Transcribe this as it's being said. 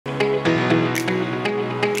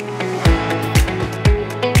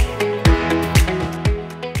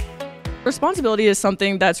Responsibility is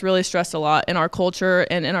something that's really stressed a lot in our culture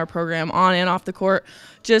and in our program, on and off the court.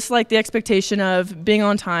 Just like the expectation of being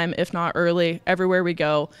on time, if not early, everywhere we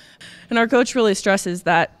go. And our coach really stresses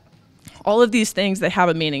that all of these things, they have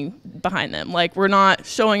a meaning behind them. Like, we're not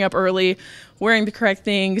showing up early, wearing the correct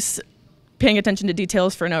things, paying attention to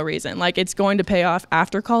details for no reason. Like, it's going to pay off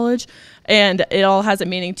after college, and it all has a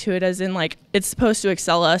meaning to it, as in, like, it's supposed to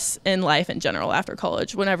excel us in life in general after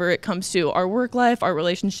college. Whenever it comes to our work life, our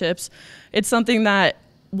relationships, it's something that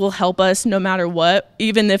will help us no matter what,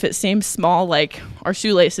 even if it seems small, like our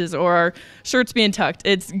shoelaces or our shirts being tucked.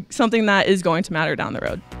 It's something that is going to matter down the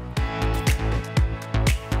road.